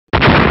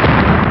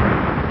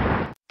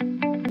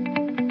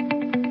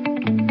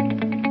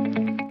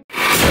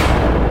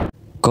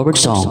Cover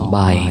song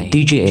by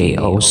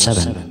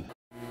DJA07.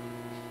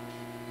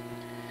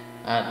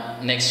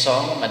 Next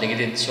song,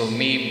 dedicated to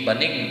me,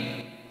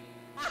 Banig.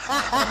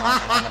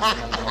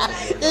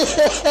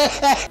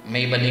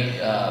 May Banig,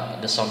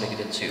 the song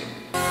dedicated to you.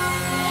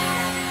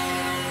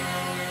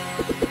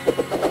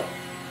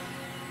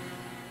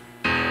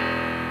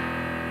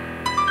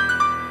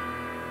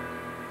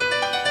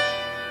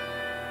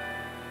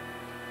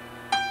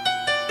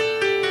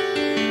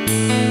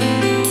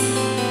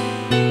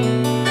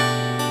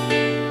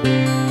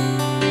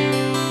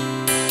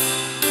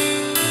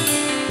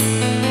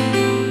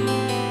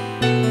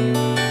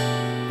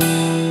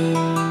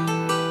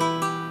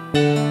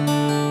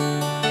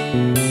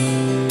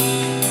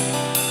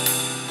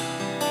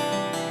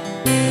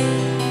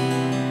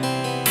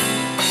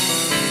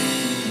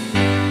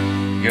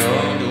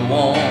 You're the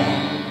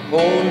one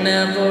who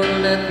never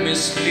let me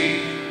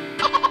sleep.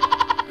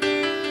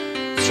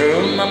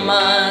 Through my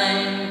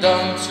mind,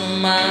 down to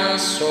my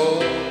soul,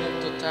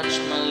 to touch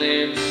my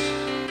lips.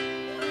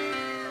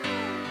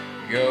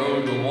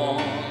 You're the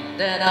one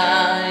that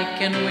I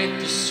can't wait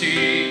to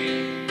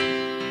see.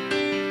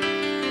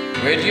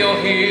 With you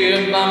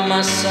here by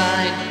my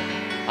side,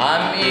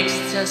 I'm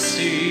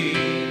ecstasy.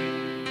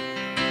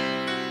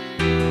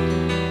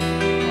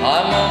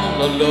 I'm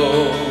all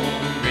alone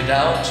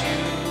without you.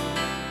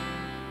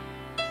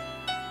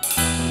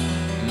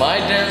 My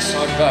days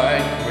are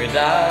dark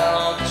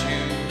without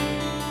you.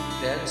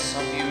 Dance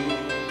of you.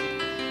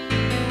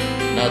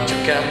 Not to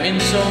come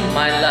into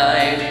my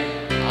life,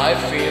 I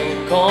feel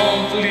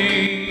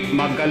complete.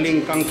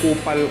 Magaling kang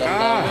kupal The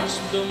ka.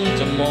 flowers bloom,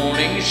 the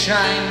morning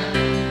shine,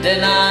 then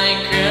I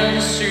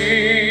can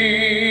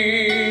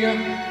see.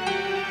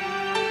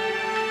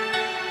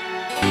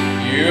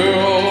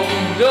 Your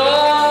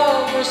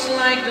love is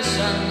like the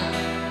sun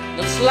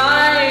that's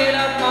light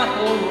up my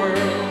whole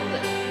world.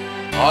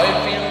 I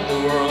feel the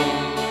world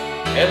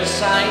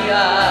inside.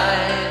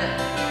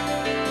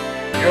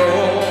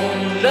 Your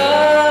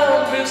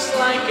love is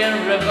like a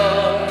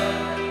river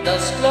that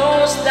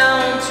flows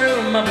down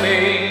through my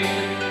vein.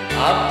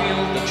 I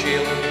feel the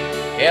chill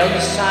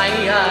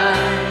inside.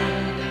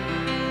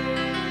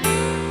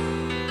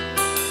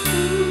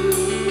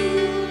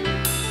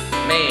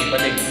 May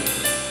Banig.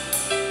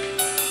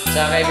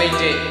 Sa kay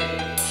Benji,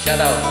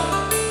 shout out.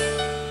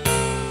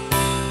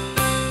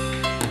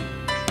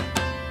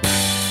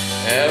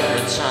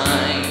 Every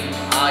time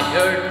I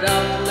hear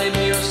that play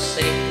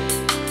music,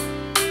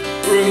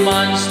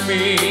 reminds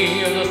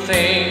me of the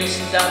things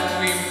that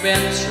we've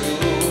been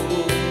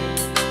through.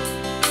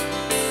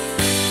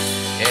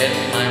 In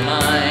my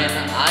mind,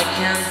 I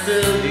can't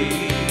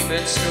believe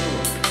it's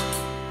true,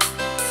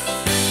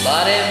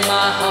 but in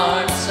my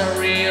heart, the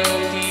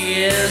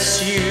reality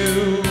is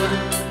you.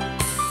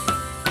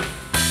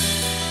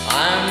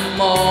 I'm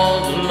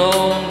all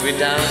alone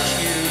without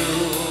you.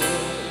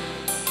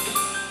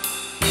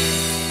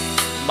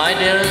 My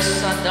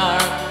days are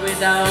dark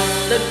without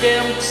the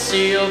glimpse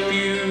of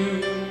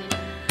you.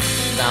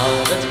 Now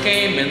that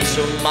came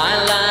into my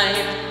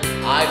life,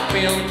 I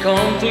feel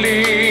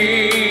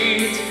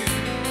complete.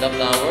 The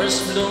flowers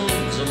bloom,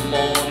 the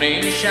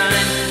morning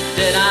shine,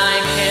 that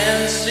I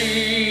can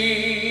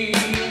see.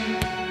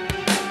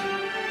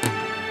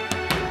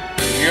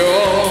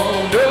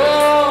 Your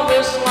love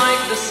is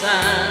like the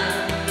sun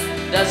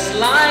that's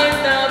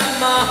light up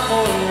my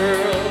whole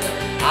world.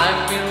 I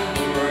feel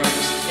the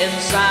words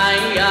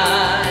inside.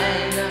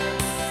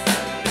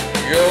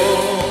 Your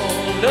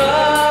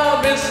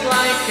love is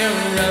like a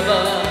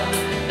river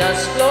that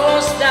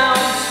flows down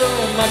to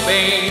my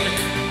vein.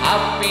 I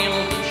feel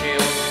the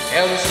chill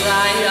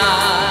inside.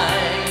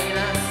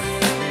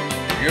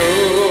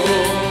 Your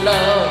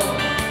love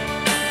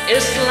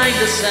is like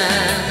the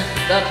sun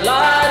that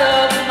light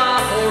up my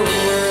whole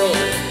world.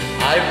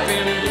 I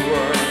feel the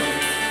world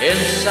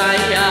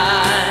inside.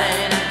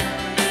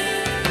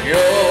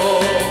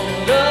 Your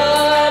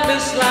love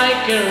is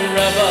like a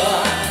river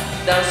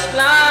that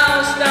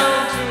flows down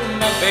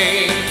through my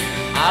vein.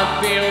 I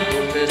feel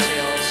the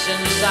vessels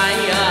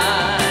inside.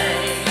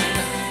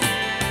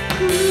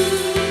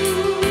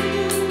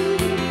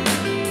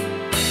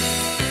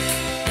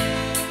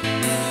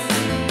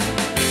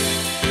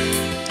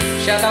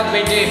 Shout out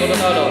Benji,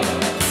 Colorado.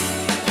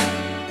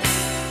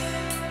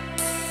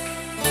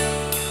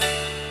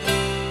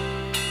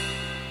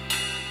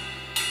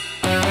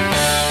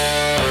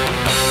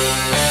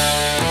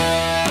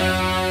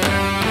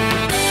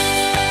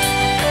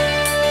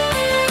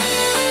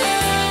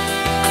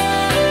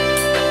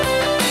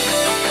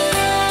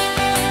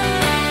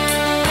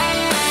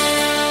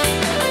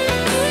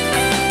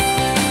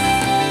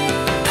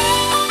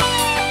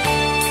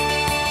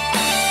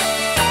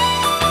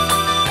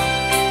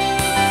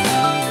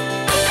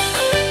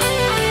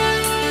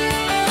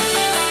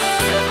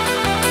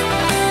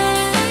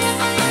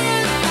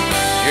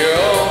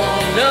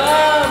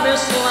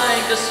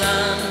 The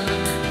sun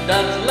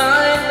that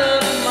light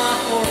up my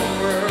whole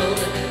world.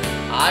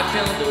 I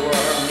feel the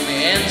warmth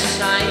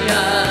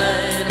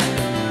inside.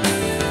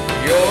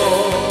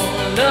 Your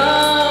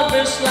love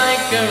is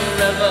like a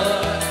river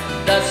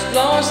that's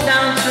flows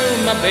down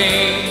through my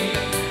vein.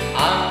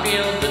 I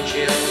feel the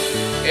chill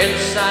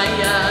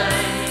inside.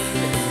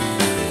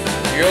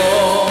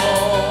 Your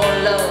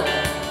love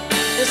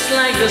is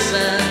like the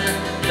sun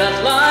that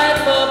light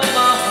up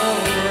my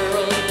whole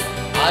world.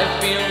 I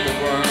feel the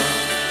warmth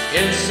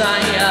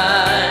inside.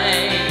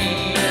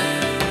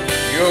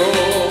 Your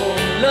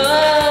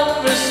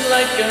love is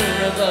like a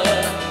river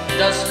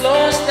that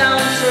flows down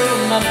through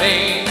my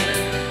vein.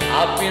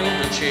 I feel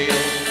the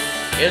chill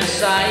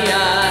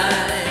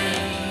inside.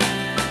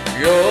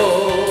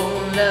 Your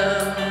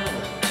love.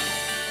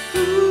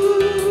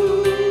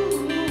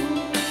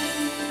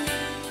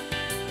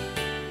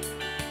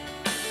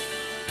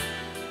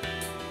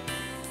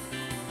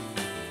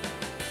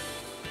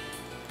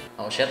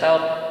 Oh, shout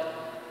out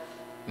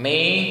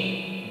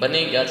May,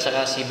 Banig at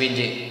saka si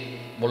Benji.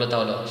 Bulot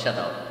shout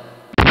out.